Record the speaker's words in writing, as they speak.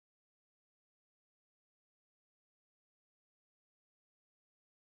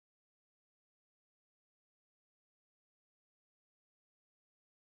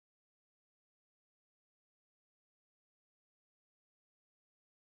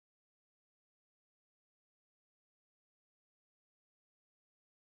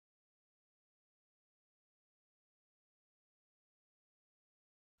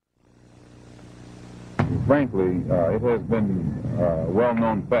frankly, it has been a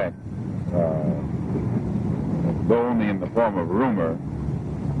well-known fact, though only in the form of rumor,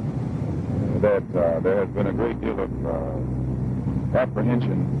 that there has been a great deal of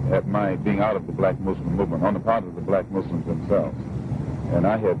apprehension at my being out of the black Muslim movement on the part of the black Muslims themselves. And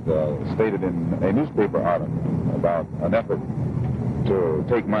I had stated in a newspaper article about an effort to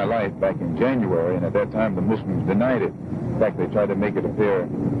take my life back in January, and at that time the Muslims denied it. In fact, they tried to make it appear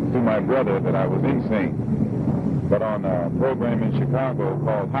to my brother that I was insane. But on a program in Chicago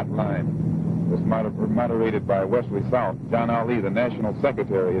called Hotline, was moderated by Wesley South, John Ali, the national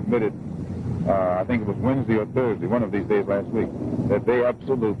secretary, admitted, I think it was Wednesday or Thursday, one of these days last week, that they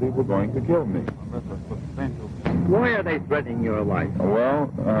absolutely were going to kill me. Why are they threatening your life?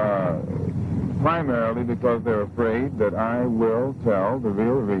 Well, primarily because they're afraid that I will tell the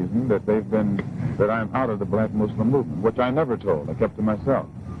real reason that that I'm out of the black Muslim movement, which I never told. I kept to myself.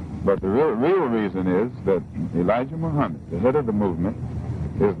 But the real reason is that Elijah Muhammad, the head of the movement,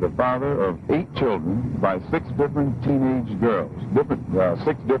 is the father of 8 children by 6 different teenage girls,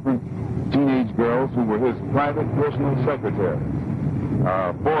 6 different teenage girls who were his private personal secretaries.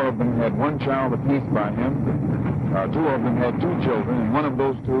 4 of them had 1 child apiece by him. 2 of them had 2 children, and one of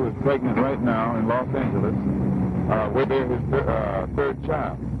those 2 is pregnant right now in Los Angeles with his 3rd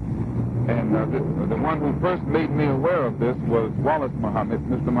child. And the one who first made me aware of this was Wallace Muhammad,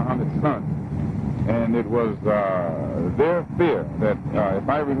 Mr. Muhammad's son. And it was their fear that if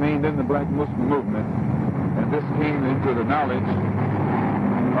I remained in the black Muslim movement, and this came into the knowledge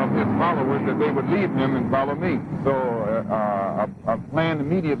of his followers, that they would leave him and follow me. So a plan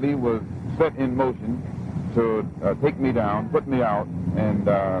immediately was set in motion to take me down, put me out, and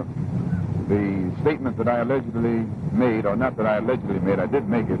the statement that I allegedly made, or not that I allegedly made, I did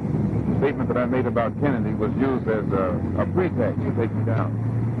make it, the statement that I made about Kennedy was used as a pretext to take me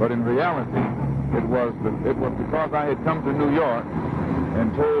down. But in reality, it was because I had come to New York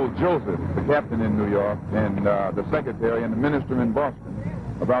and told Joseph, the captain in New York, and the secretary and the minister in Boston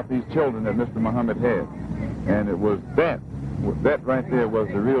about these children that Mr. Muhammad had. And it was that right there was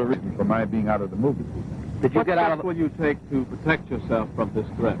the real reason for my being out of the movement. Did you get out of What will you take to protect yourself from this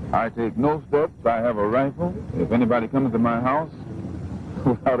threat? I take no steps. I have a rifle. If anybody comes to my house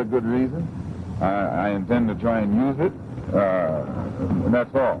without a good reason, I intend to try and use it, and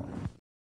that's all.